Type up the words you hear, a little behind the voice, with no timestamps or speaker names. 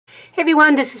Hey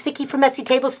everyone, this is Vicki from Messy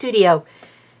Table Studio.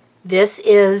 This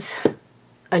is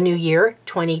a new year,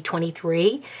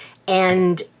 2023,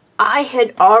 and I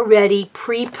had already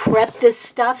pre-prepped this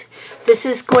stuff. This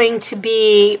is going to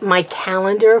be my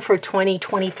calendar for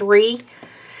 2023.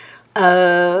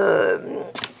 I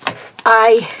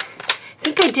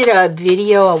think I did a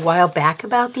video a while back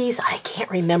about these. I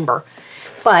can't remember,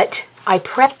 but I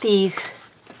prepped these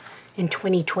in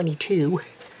 2022.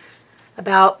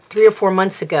 About 3 or 4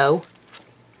 months ago,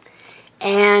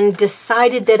 and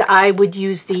decided that I would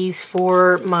use these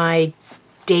for my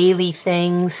daily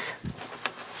things,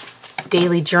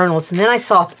 daily journals. And then I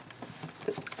saw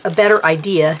a better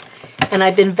idea, and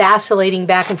I've been vacillating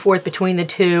back and forth between the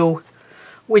two,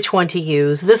 which one to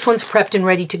use. This one's prepped and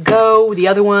ready to go. The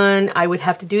other one I would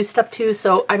have to do stuff to,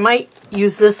 so I might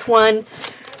use this one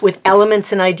with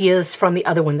elements and ideas from the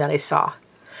other one that I saw.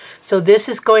 So this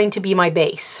is going to be my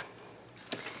base.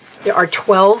 There are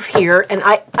 12 here, and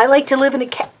I like to live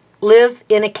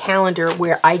in a calendar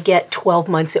where I get 12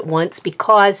 months at once,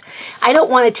 because I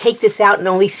don't want to take this out and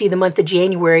only see the month of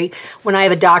January when I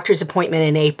have a doctor's appointment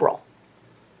in April.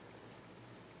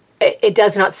 It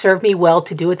does not serve me well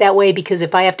to do it that way, because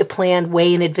if I have to plan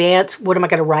way in advance, what am I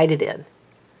going to write it in?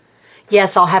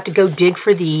 Yes, I'll have to go dig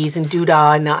for these and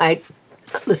doodah, and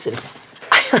listen,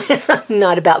 I'm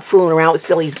not about fooling around with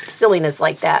silliness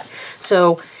like that.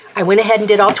 So I went ahead and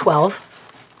did all 12.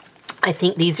 I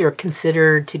think these are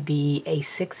considered to be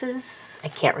A6s. I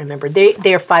can't remember.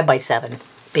 They're 5 by 7,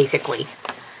 basically.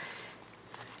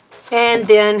 And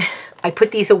then I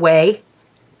put these away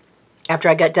after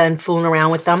I got done fooling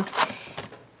around with them.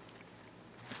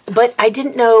 But I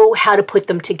didn't know how to put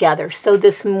them together. So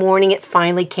this morning it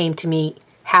finally came to me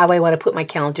how I want to put my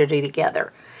calendar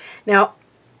together. Now,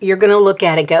 you're going to look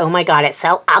at it and go, oh my God, it's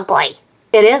so ugly.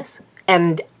 It is.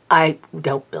 And I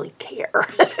don't really care.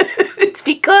 It's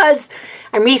because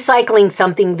I'm recycling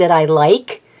something that I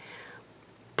like,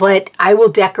 but I will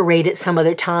decorate it some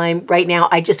other time. Right now,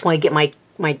 I just want to get my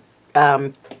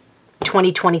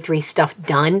 2023 stuff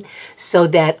done so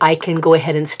that I can go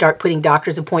ahead and start putting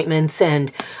doctor's appointments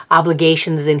and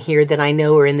obligations in here that I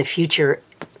know are in the future,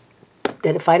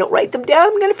 that if I don't write them down,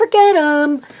 I'm going to forget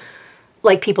them.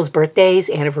 Like people's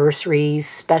birthdays, anniversaries,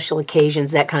 special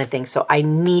occasions, that kind of thing. So I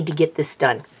need to get this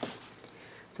done.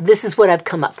 So this is what I've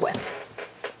come up with.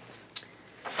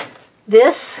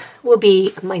 This will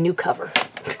be my new cover.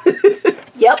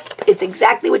 Yep, it's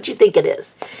exactly what you think it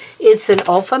is. It's an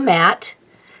Alpha Matte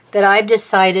that I've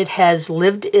decided has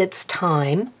lived its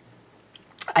time.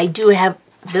 I do have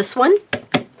this one,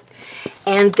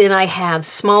 and then I have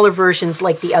smaller versions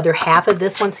like the other half of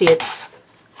this one. See, it's,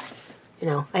 you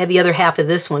know, I have the other half of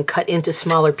this one cut into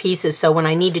smaller pieces, so when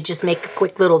I need to just make a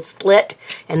quick little slit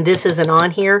and this isn't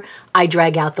on here, I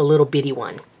drag out the little bitty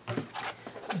one.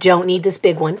 Don't need this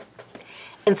big one.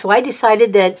 And so I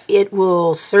decided that it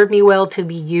will serve me well to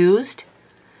be used,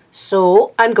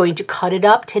 so I'm going to cut it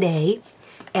up today.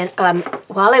 And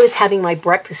while I was having my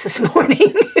breakfast this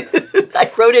morning,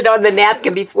 I wrote it on the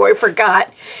napkin before I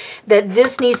forgot, that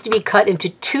this needs to be cut into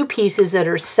 2 pieces that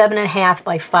are 7.5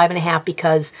 by 5.5,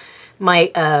 because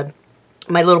my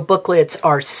little booklets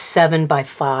are 7 by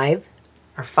 5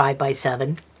 or 5 by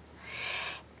 7.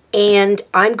 And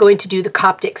I'm going to do the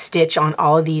Coptic stitch on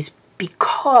all of these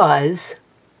because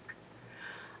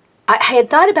I had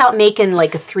thought about making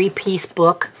like a 3-piece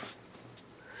book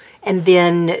and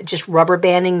then just rubber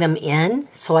banding them in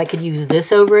so I could use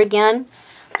this over again.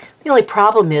 The only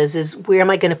problem is where am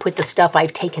I going to put the stuff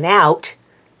I've taken out?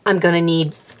 I'm going to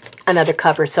need another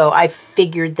cover. So I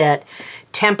figured that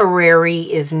temporary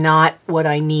is not what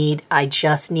I need. I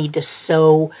just need to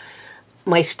sew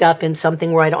my stuff in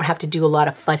something where I don't have to do a lot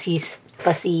of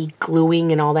fussy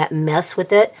gluing and all that mess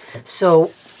with it.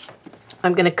 So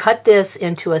I'm going to cut this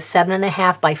into a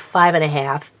 7.5 by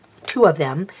 5.5, 2 of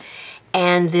them.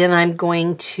 And then I'm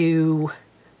going to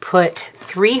put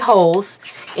 3 holes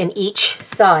in each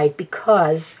side,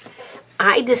 because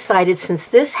I decided since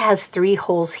this has 3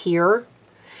 holes here,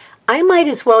 I might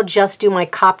as well just do my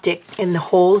Coptic in the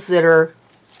holes that are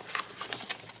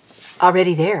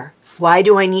already there. Why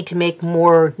do I need to make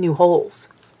more new holes?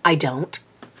 I don't.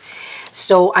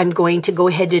 So I'm going to go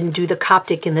ahead and do the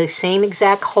Coptic in the same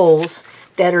exact holes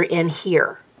that are in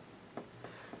here.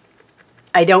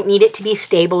 I don't need it to be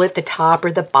stable at the top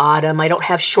or the bottom. I don't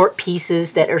have short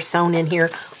pieces that are sewn in here.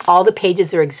 All the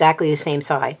pages are exactly the same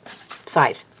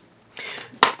size.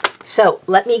 So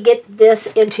let me get this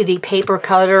into the paper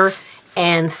cutter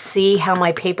and see how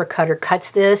my paper cutter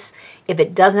cuts this. If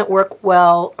it doesn't work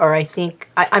well, or I think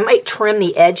I might trim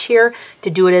the edge here to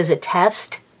do it as a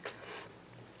test.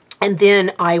 And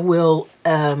then I will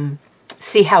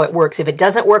see how it works. If it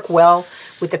doesn't work well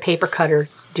with the paper cutter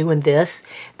doing this,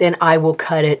 then I will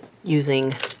cut it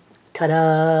using,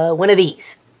 ta-da, one of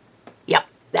these. Yep,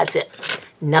 that's it.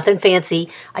 Nothing fancy.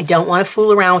 I don't want to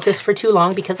fool around with this for too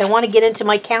long because I want to get into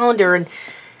my calendar, and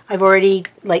I've already,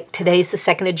 like, today's the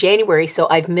 2nd of January, so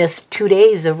I've missed 2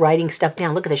 days of writing stuff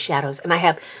down. Look at the shadows, and I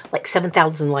have like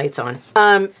 7,000 lights on.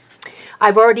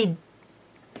 I've already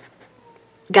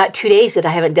got 2 days that I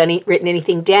haven't written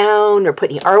anything down or put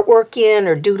any artwork in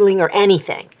or doodling or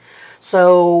anything.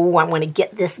 So I want to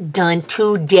get this done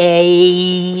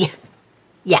today.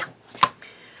 Yeah.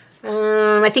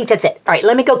 I think that's it. All right,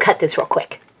 let me go cut this real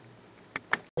quick.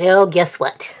 Well, guess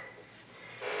what?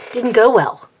 Didn't go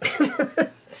well.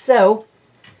 So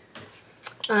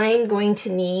I'm going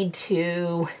to need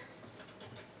to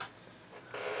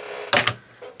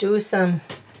do some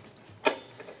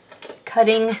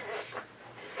cutting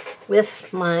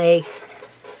with my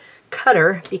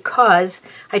cutter because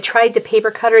I tried the paper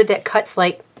cutter that cuts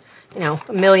like, you know,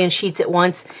 a million sheets at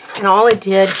once, and all it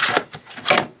did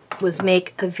was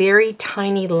make a very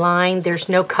tiny line. There's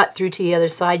no cut through to the other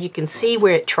side. You can see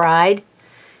where it tried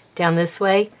down this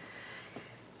way,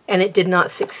 and it did not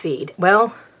succeed.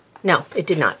 Well, no, it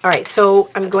did not. All right,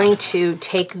 so I'm going to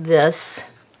take this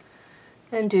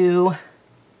and do,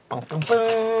 boom, boom,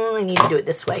 boom. I need to do it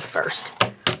this way first.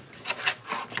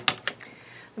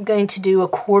 I'm going to do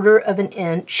 1/4 of an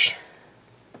inch.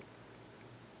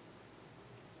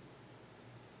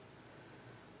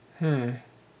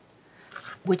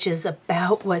 Which is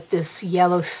about what this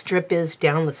yellow strip is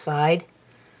down the side.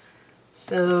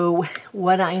 So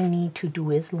what I need to do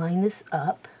is line this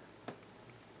up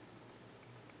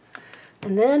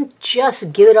and then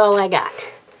just give it all I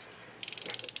got.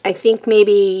 I think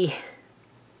maybe,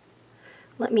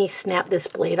 let me snap this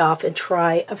blade off and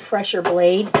try a fresher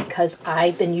blade because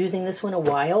I've been using this one a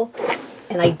while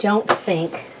and I don't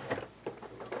think,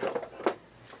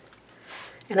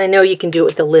 and I know you can do it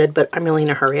with the lid, but I'm really in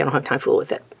a hurry. I don't have time to fool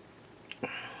with it.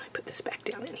 Let me put this back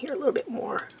down in here a little bit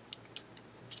more.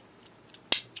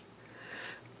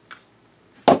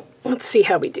 Let's see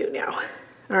how we do now.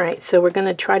 All right, so we're going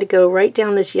to try to go right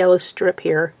down this yellow strip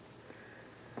here.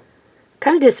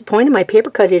 Kind of disappointed my paper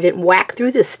cutter didn't whack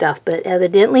through this stuff, but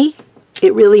evidently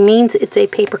it really means it's a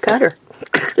paper cutter.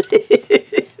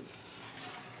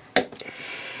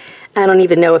 I don't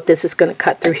even know if this is going to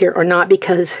cut through here or not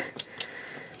because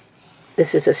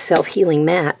this is a self-healing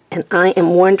mat, and I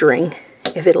am wondering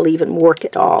if it'll even work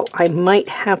at all. I might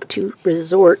have to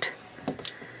resort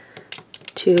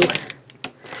to,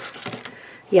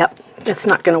 yep, that's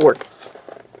not going to work.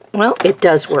 Well, it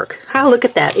does work. Oh, look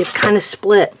at that. It kind of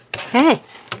split. Hey,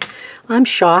 I'm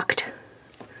shocked.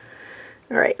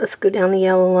 All right, let's go down the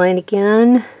yellow line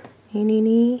again.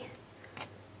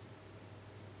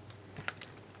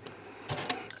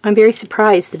 I'm very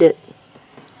surprised that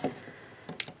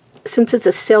since it's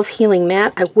a self-healing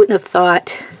mat, I wouldn't have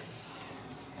thought,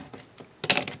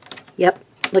 yep,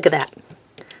 look at that.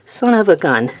 Son of a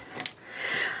gun.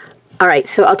 All right,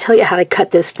 so I'll tell you how to cut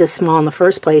this small in the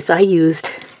first place. I used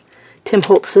Tim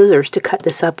Holtz scissors to cut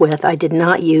this up with. I did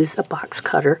not use a box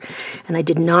cutter, and I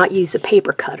did not use a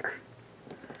paper cutter.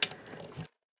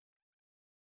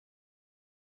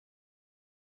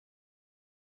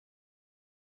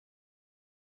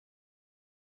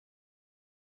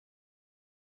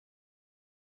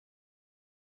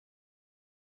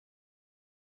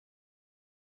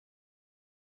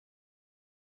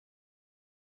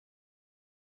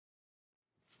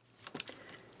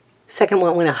 Second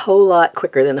one went a whole lot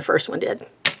quicker than the first one did.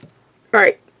 All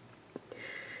right,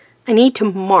 I need to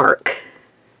mark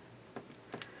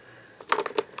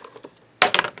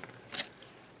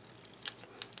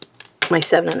my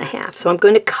 7.5. So I'm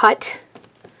going to cut,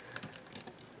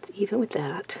 it's even with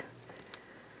that.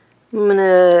 I'm going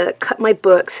to cut my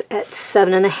books at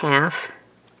 7.5.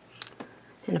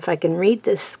 And if I can read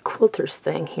this quilter's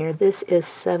thing here, this is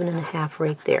 7.5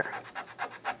 right there.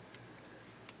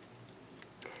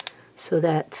 So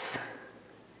that's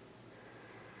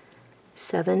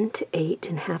 7 to 8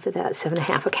 and half of that,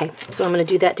 7.5. Okay, so I'm going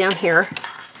to do that down here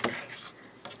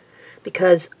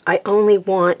because I only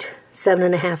want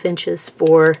 7.5 inches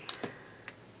for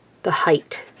the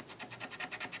height.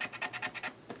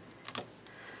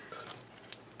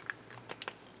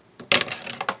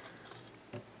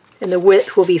 And the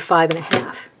width will be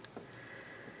 5.5.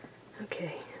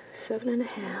 Okay,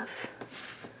 7.5.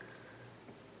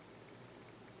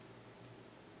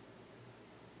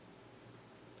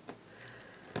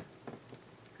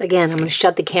 Again, I'm going to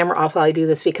shut the camera off while I do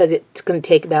this because it's going to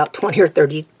take about 20 or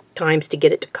 30 times to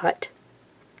get it to cut.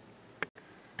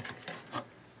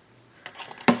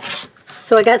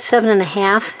 So I got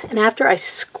 7.5, and after I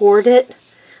scored it,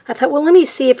 I thought, well, let me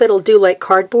see if it'll do like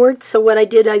cardboard. So what I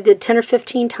did 10 or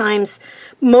 15 times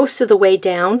most of the way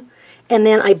down, and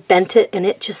then I bent it, and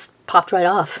it just popped right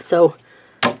off. So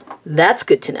that's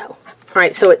good to know. All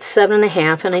right, so it's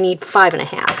 7.5, and I need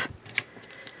 5.5.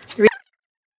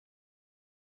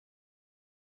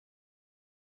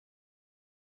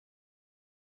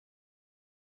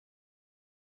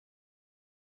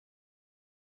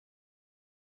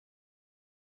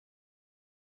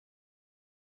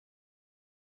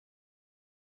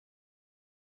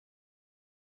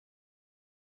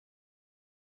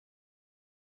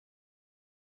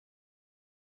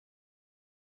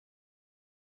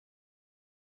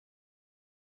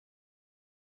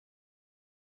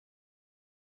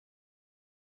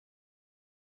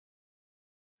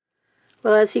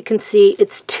 Well, as you can see,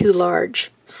 it's too large.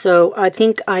 So I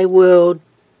think I will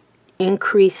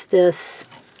increase this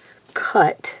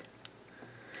cut.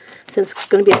 Since it's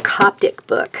going to be a Coptic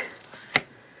book,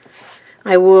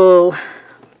 I will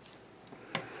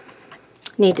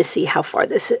need to see how far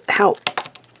this is, how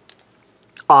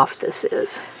off this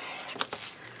is.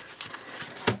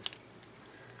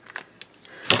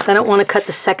 So I don't want to cut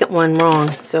the second one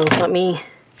wrong. So let me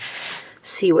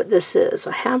see what this is.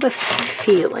 I have a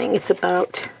feeling it's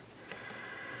about,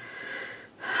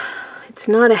 it's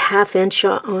not a 1/2 inch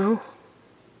off. Well,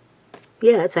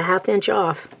 yeah, it's a 1/2 inch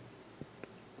off.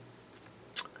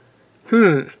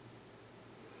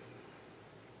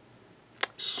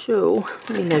 So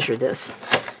let me measure this.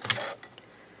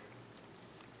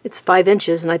 It's 5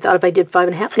 inches, and I thought if I did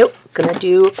 5.5, nope, gonna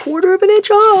do 1/4 of an inch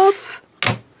off.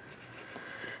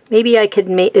 Maybe I could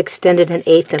extend it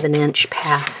 1/8 of an inch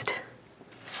past.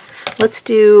 Let's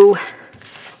do,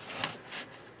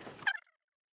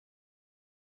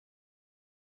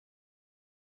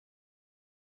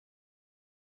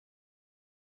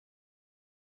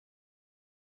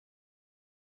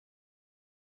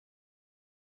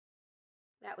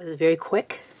 that was very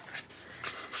quick.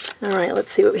 All right,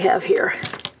 let's see what we have here.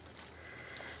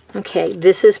 Okay,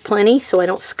 this is plenty, so I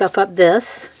don't scuff up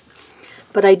this.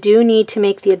 But I do need to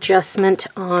make the adjustment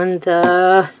on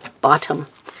the bottom.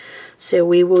 So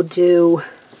we will do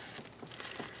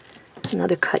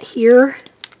another cut here.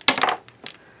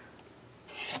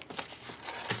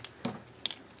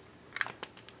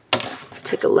 Let's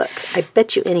take a look. I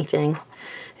bet you anything,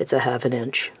 it's a 1/2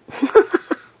 inch.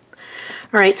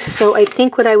 All right, so I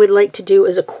think what I would like to do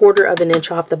is 1/4 of an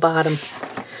inch off the bottom.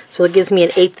 So it gives me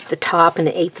 1/8 at the top and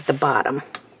 1/8 at the bottom.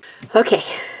 Okay.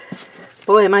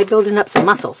 Boy, am I building up some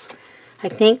muscles. I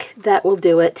think that will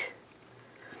do it.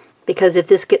 Because if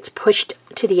this gets pushed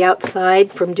to the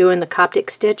outside from doing the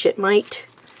Coptic stitch, it might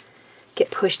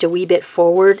get pushed a wee bit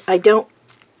forward. I don't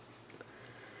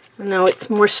know, it's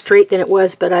more straight than it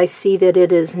was, but I see that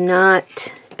it is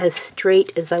not as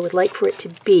straight as I would like for it to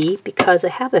be, because I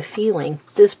have a feeling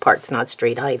this part's not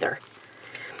straight either.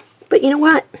 But you know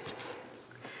what?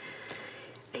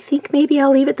 I think maybe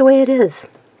I'll leave it the way it is.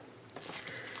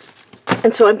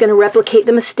 And so I'm going to replicate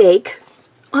the mistake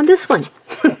on this one.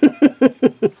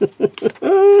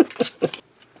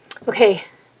 Okay,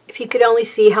 if you could only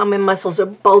see how my muscles are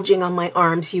bulging on my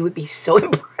arms, you would be so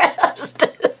impressed.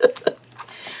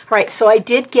 All right, so I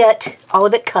did get all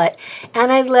of it cut,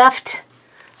 and I left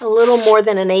a little more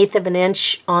than 1/8 of an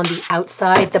inch on the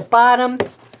outside. The bottom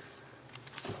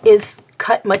is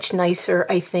cut much nicer,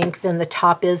 I think, than the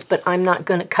top is, but I'm not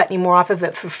going to cut any more off of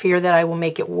it for fear that I will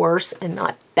make it worse and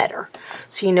not better.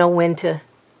 So you know when to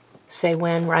say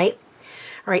when, right?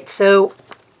 All right, so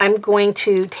I'm going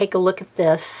to take a look at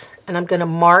this, and I'm going to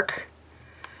mark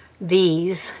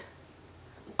these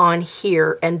on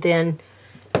here, and then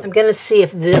I'm going to see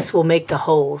if this will make the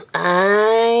holes.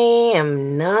 I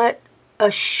am not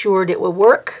assured it will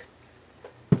work,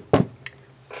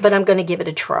 but I'm going to give it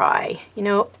a try. You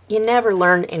know, you never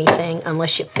learn anything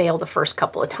unless you fail the first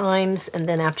couple of times, and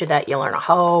then after that you learn a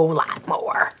whole lot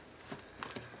more.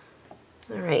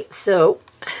 All right, so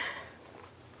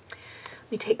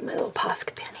let me take my little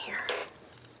Posca pen here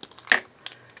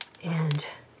and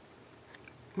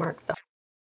mark the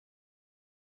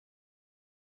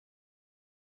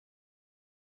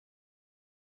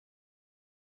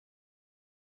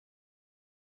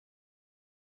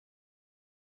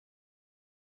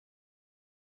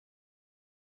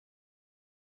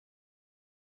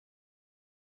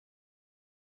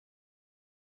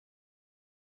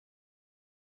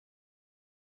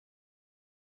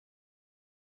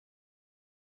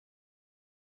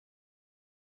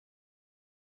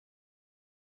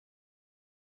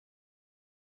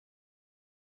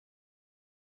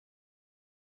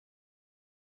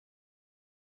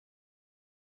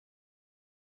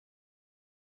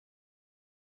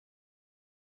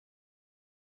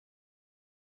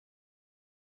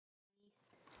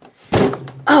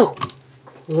Oh,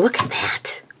 look at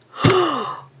that.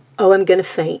 Oh, I'm gonna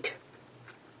faint.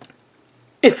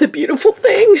 It's a beautiful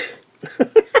thing.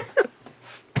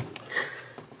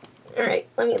 All right,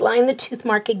 let me line the tooth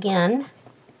mark again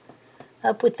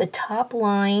up with the top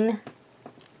line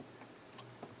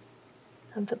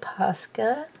of the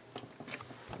Posca.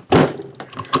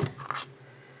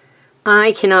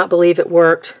 I cannot believe it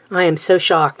worked. I am so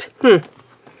shocked.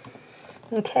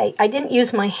 Okay, I didn't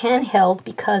use my handheld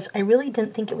because I really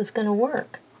didn't think it was going to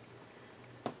work.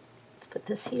 Let's put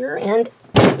this here and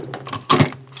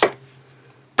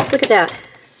look at that.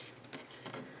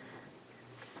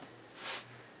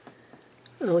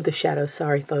 Oh, the shadow.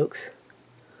 Sorry, folks.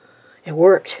 It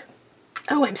worked.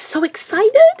 Oh, I'm so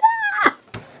excited. Ah!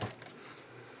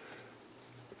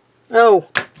 Oh,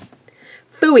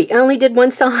 phooey. I only did one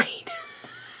side.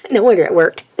 No wonder it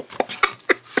worked.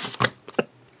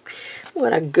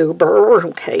 What a goober.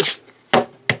 Okay. All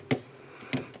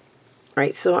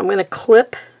right, so I'm going to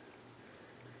clip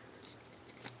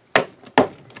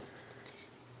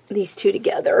these two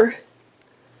together.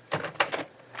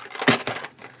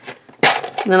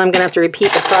 And then I'm going to have to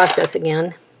repeat the process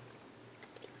again.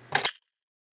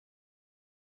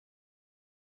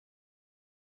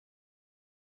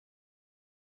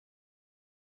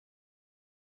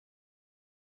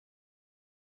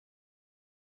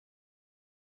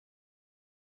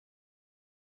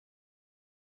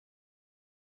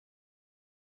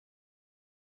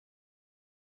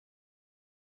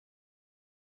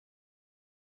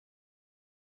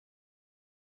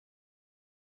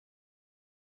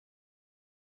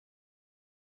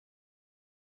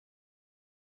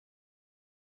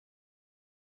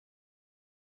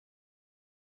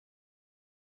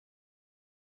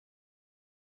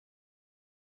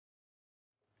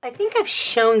 I think I've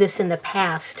shown this in the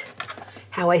past,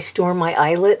 how I store my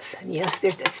eyelets. Yes,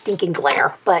 there's a stinking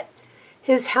glare, but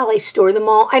here's how I store them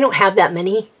all. I don't have that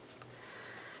many.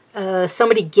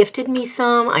 Somebody gifted me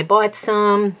some. I bought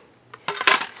some.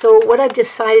 So what I've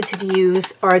decided to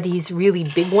use are these really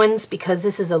big ones because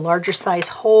this is a larger size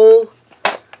hole.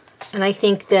 And I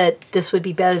think that this would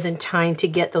be better than trying to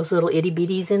get those little itty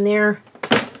bitties in there.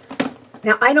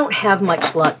 Now, I don't have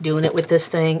much luck doing it with this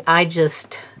thing. I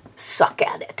just suck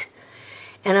at it.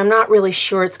 And I'm not really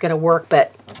sure it's going to work,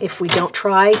 but if we don't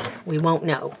try, we won't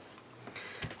know.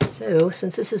 So,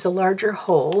 since this is a larger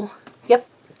hole, yep,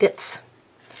 fits.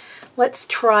 Let's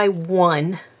try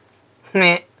one.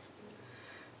 And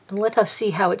let us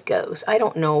see how it goes. I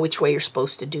don't know which way you're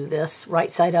supposed to do this.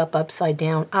 Right side up, upside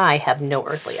down. I have no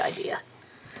earthly idea.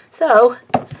 So,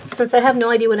 since I have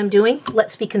no idea what I'm doing,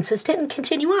 let's be consistent and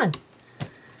continue on.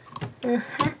 And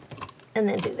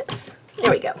then do this.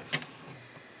 There we go.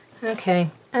 Okay,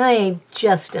 I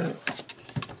just am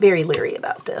very leery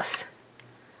about this.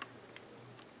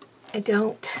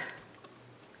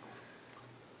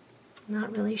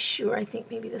 Not really sure. I think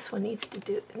maybe this one needs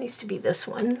to be this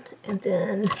one, and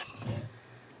then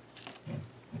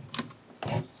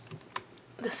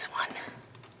this one.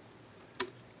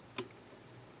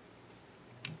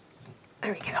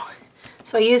 There we go.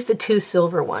 So I used the two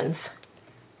silver ones.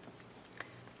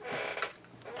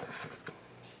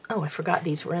 Oh, I forgot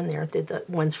these were in there. The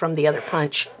ones from the other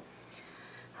punch.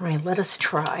 All right, let us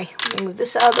try. Let me move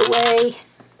this out of the way.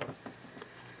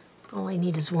 All I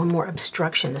need is one more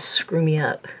obstruction to screw me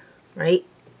up, right?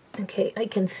 Okay, I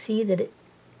can see that it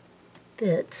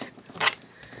fits.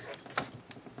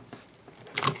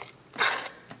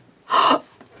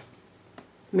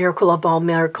 Miracle of all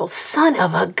miracles. Son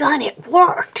of a gun, it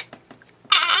worked.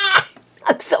 Ah,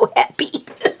 I'm so happy.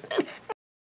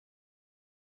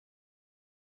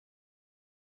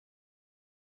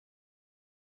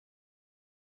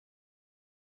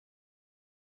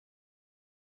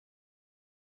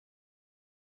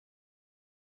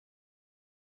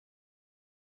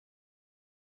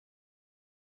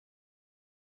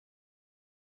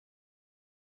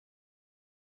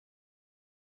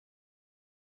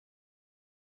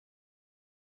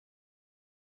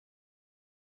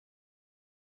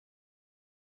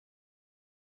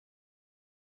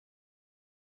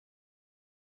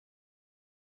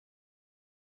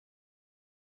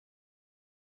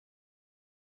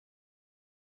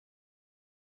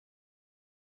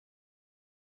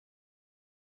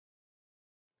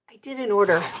 I did an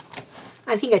order.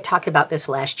 I think I talked about this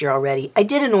last year already. I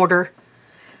did an order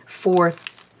for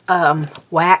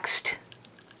waxed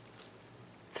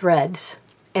threads,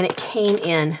 and it came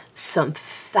in some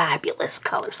fabulous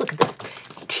colors. Look at this.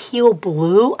 Teal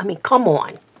blue. I mean, come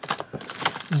on.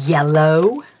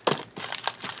 Yellow.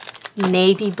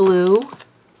 Navy blue,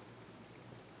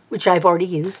 which I've already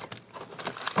used.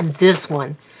 And this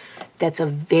one. that's a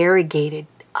variegated.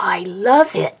 I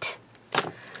love it.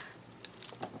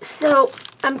 So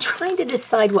I'm trying to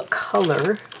decide what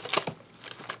color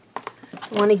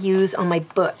I want to use on my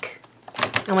book.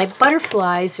 Now my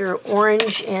butterflies are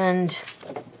orange and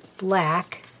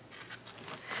black.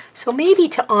 So maybe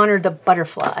to honor the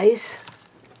butterflies,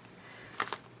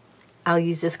 I'll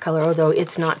use this color, although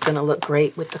it's not going to look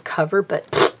great with the cover,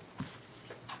 but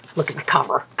look at the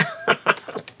cover.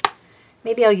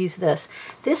 Maybe I'll use this.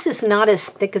 This is not as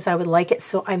thick as I would like it,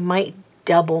 so I might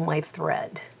double my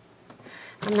thread.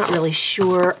 I'm not really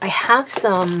sure. I have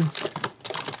some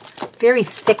very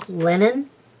thick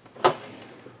linen.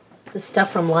 The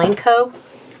stuff from Line Co.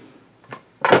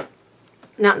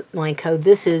 Not Line Co.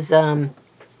 This is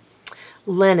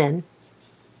linen,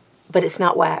 but it's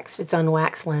not waxed. It's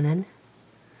unwaxed linen.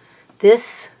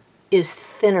 This is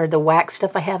thinner. The wax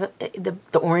stuff I have,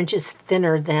 the orange is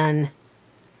thinner than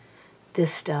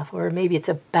this stuff, or maybe it's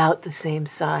about the same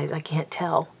size. I can't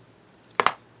tell.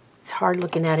 It's hard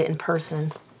looking at it in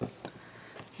person. Let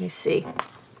me see.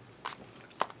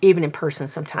 Even in person,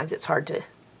 sometimes it's hard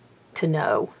to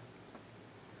know.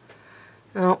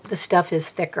 Oh, the stuff is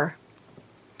thicker.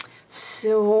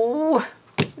 So,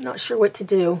 I'm not sure what to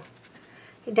do.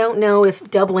 I don't know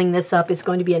if doubling this up is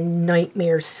going to be a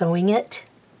nightmare sewing it.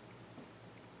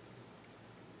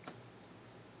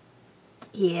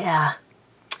 Yeah.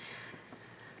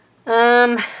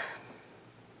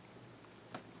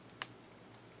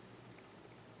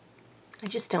 I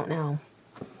just don't know.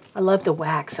 I love the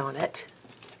wax on it.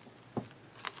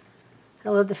 I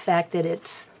love the fact that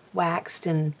it's waxed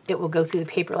and it will go through the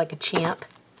paper like a champ.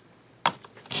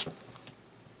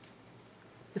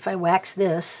 If I wax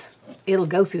this, it'll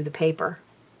go through the paper.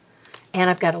 And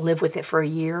I've got to live with it for a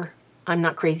year. I'm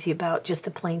not crazy about just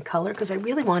the plain color because I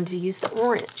really wanted to use the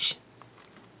orange.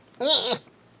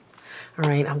 All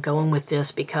right, I'm going with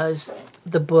this because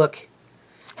the book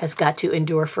has got to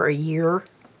endure for a year.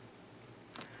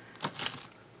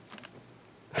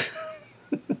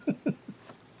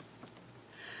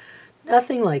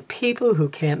 Nothing like people who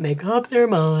can't make up their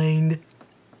mind.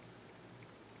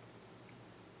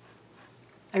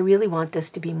 I really want this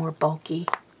to be more bulky,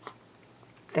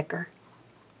 thicker.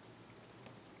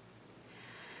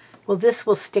 Well, this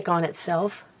will stick on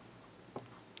itself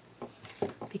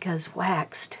because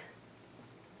waxed.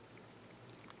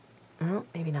 Well,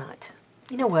 maybe not.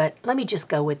 You know what? Let me just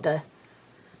go with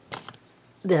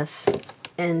this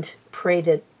and pray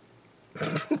that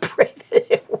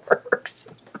it works.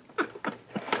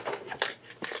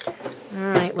 All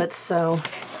right, let's sew.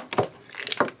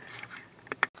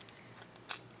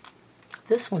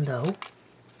 This one, though,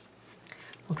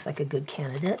 looks like a good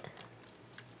candidate.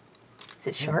 Is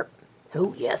it sharp?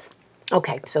 Oh, yes.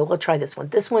 Okay, so we'll try this one.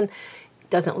 This one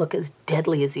doesn't look as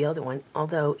deadly as the other one,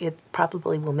 although it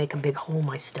probably will make a big hole in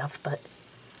my stuff, but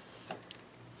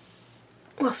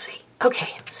we'll see.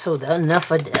 Okay, so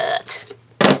enough of that.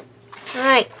 All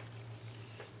right,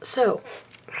 so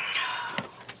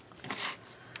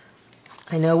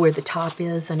I know where the top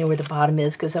is. I know where the bottom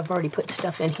is because I've already put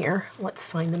stuff in here. Let's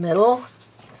find the middle.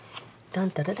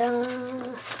 Dun, da, da, da.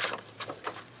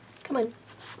 Come on.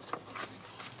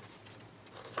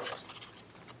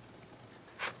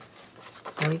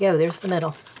 There we go. There's the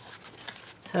middle.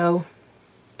 So,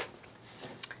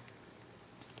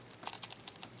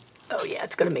 oh yeah,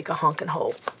 it's going to make a honking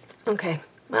hole. Okay,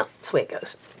 well, that's the way it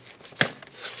goes.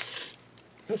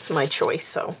 It's my choice,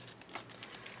 so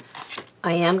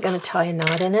I am going to tie a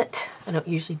knot in it. I don't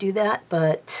usually do that,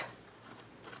 but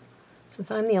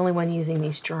since I'm the only one using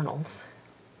these journals.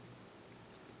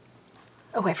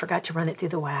 Oh, I forgot to run it through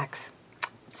the wax.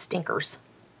 Stinkers.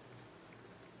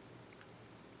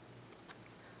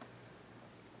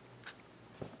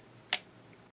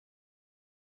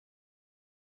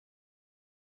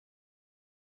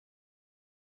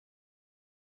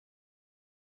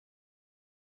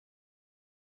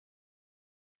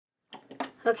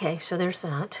 Okay, so there's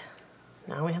that.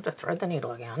 Now we have to thread the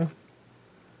needle again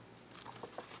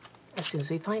as soon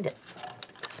as we find it.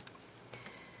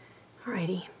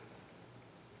 Alrighty.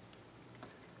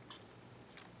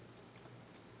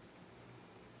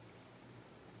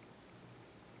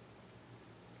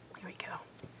 There we go.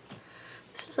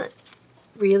 This isn't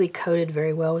really coated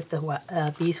very well with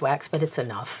the beeswax, but it's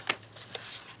enough.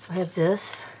 So I have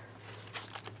this.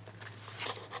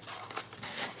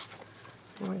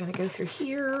 And we're going to go through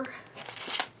here.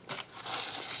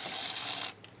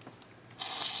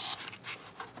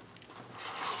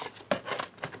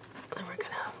 And we're going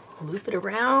to loop it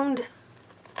around.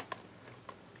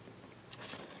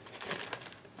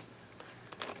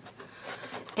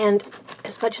 And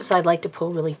as much as I'd like to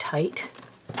pull really tight,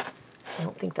 I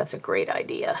don't think that's a great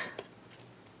idea.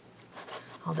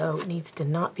 Although it needs to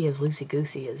not be as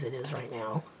loosey-goosey as it is right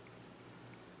now.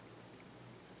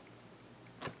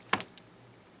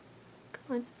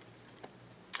 Come on.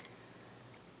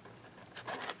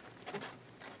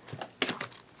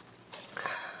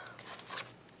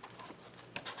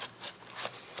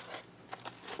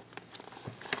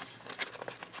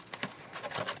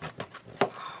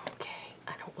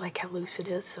 Like how loose it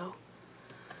is, so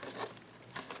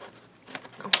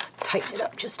I'm going to tighten it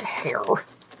up just a hair. I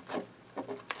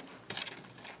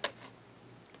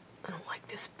don't like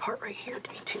this part right here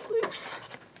to be too loose.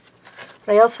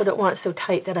 But I also don't want it so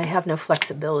tight that I have no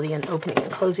flexibility in opening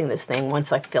and closing this thing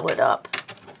once I fill it up.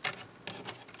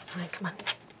 All right, come on.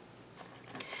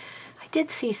 I did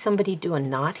see somebody do a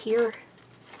knot here.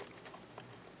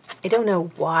 I don't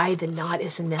know why the knot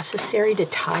is necessary to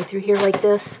tie through here like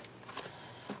this.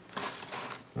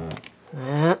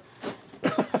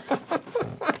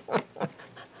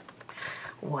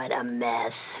 What a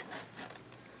mess.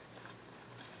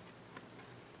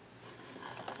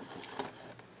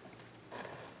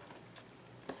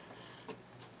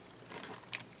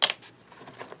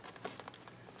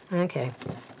 Okay,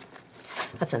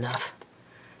 that's enough.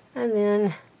 And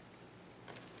then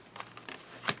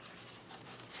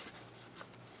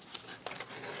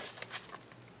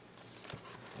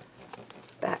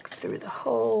back through the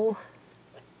hole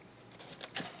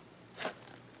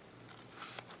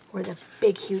where the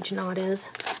big huge knot is.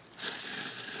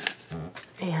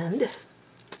 And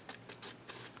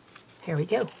here we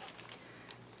go.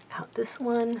 Out this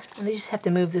one, and I just have to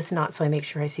move this knot so I make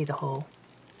sure I see the hole.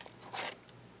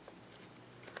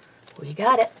 We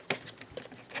got it.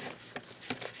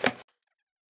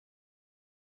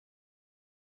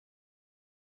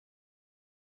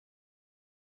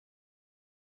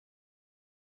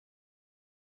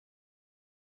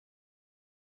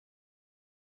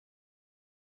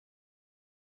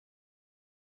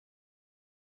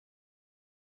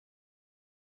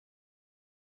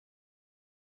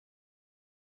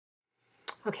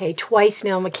 Okay, twice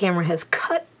now my camera has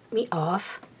cut me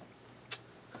off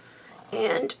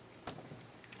and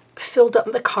filled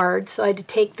up the card, so I had to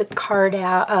take the card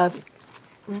out,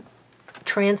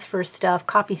 transfer stuff,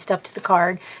 copy stuff to the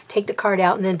card, take the card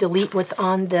out, and then delete what's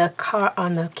on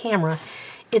the camera.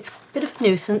 It's a bit of a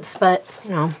nuisance, but you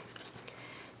know,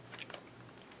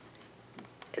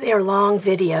 they're long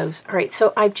videos. All right,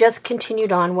 so I've just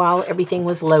continued on while everything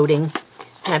was loading,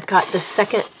 and I've got the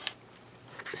second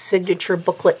signature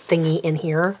booklet thingy in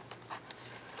here,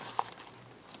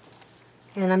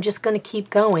 and I'm just going to keep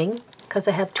going because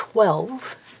I have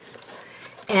 12,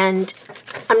 and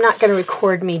I'm not going to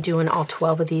record me doing all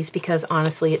 12 of these because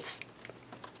honestly it's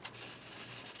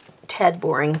tad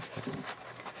boring,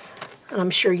 and I'm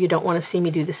sure you don't want to see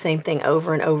me do the same thing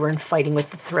over and over and fighting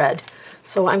with the thread.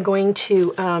 So I'm going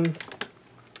to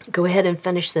go ahead and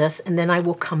finish this, and then I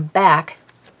will come back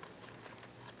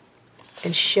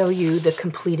and show you the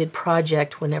completed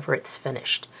project whenever it's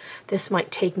finished. This might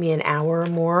take me an hour or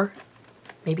more,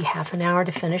 maybe half an hour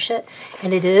to finish it.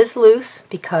 And it is loose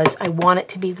because I want it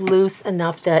to be loose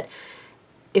enough that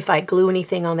if I glue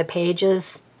anything on the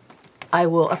pages, I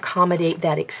will accommodate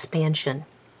that expansion.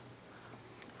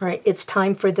 All right, it's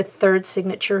time for the third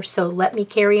signature, so let me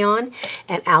carry on,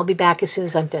 and I'll be back as soon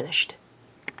as I'm finished.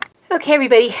 Okay,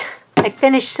 everybody, I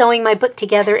finished sewing my book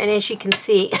together, and as you can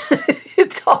see,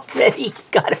 it's already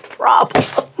got a problem.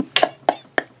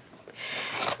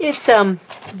 It's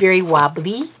very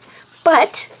wobbly,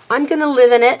 but I'm going to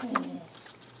live in it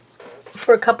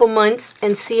for a couple months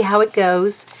and see how it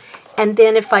goes. And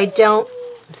then if I don't,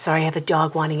 sorry, I have a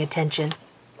dog wanting attention.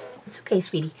 It's okay,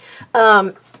 sweetie.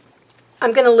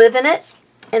 I'm going to live in it,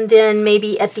 and then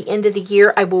maybe at the end of the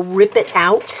year I will rip it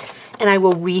out and I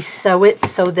will re-sew it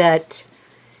so that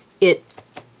it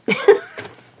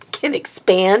can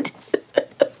expand.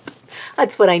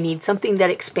 That's what I need, something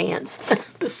that expands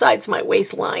besides my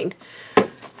waistline.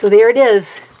 So there it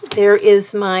is. There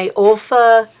is my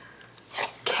Olfa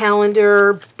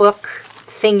calendar book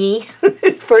thingy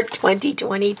for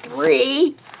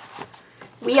 2023.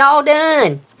 We all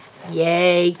done.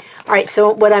 Yay. All right,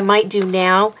 so what I might do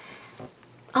now,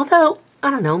 although, I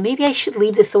don't know, maybe I should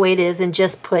leave this the way it is and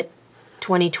just put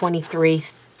 2023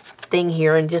 thing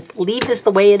here and just leave this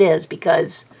the way it is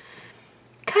because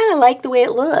I kind of like the way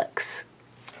it looks.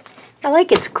 I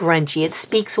like it's grungy. It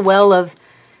speaks well of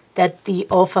that the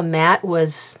Olfa mat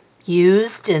was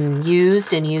used and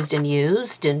used and used and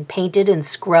used and painted and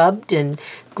scrubbed and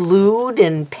glued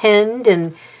and pinned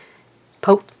and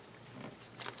poked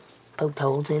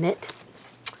holes in it.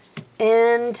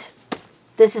 And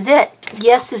this is it.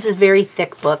 Yes, this is a very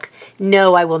thick book.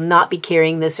 No, I will not be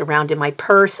carrying this around in my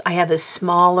purse. I have a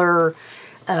smaller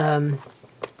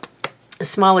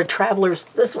traveler's,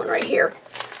 this one right here.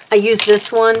 I use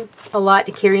this one a lot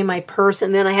to carry in my purse,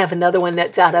 and then I have another one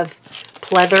that's out of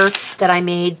pleather that I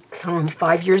made, I don't know,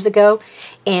 5 years ago,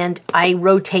 and I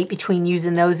rotate between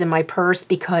using those in my purse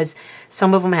because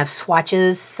some of them have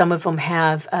swatches, some of them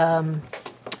have, I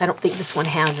don't think this one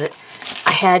has it.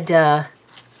 I had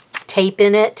tape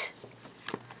in it.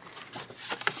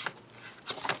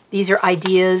 These are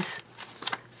ideas,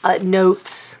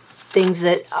 notes, things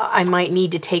that I might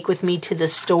need to take with me to the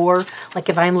store. Like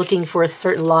if I'm looking for a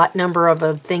certain lot number of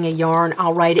a thing of yarn,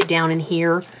 I'll write it down in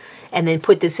here and then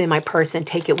put this in my purse and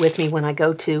take it with me when I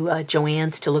go to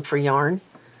Joann's to look for yarn.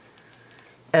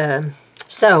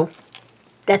 So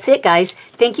that's it, guys.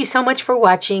 Thank you so much for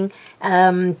watching.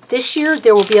 This year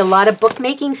there will be a lot of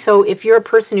bookmaking, so if you're a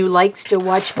person who likes to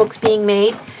watch books being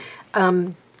made,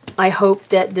 I hope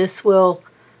that this will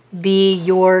be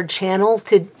your channel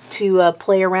to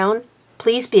play around.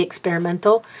 Please be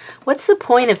experimental. What's the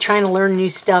point of trying to learn new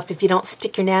stuff if you don't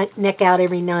stick your neck out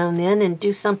every now and then and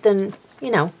do something, you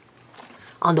know,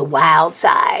 on the wild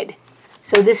side?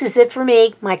 So this is it for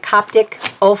me. My Coptic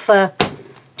Ulfa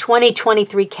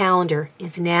 2023 calendar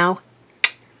is now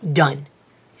done.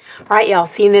 All right, y'all.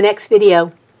 See you in the next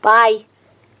video. Bye.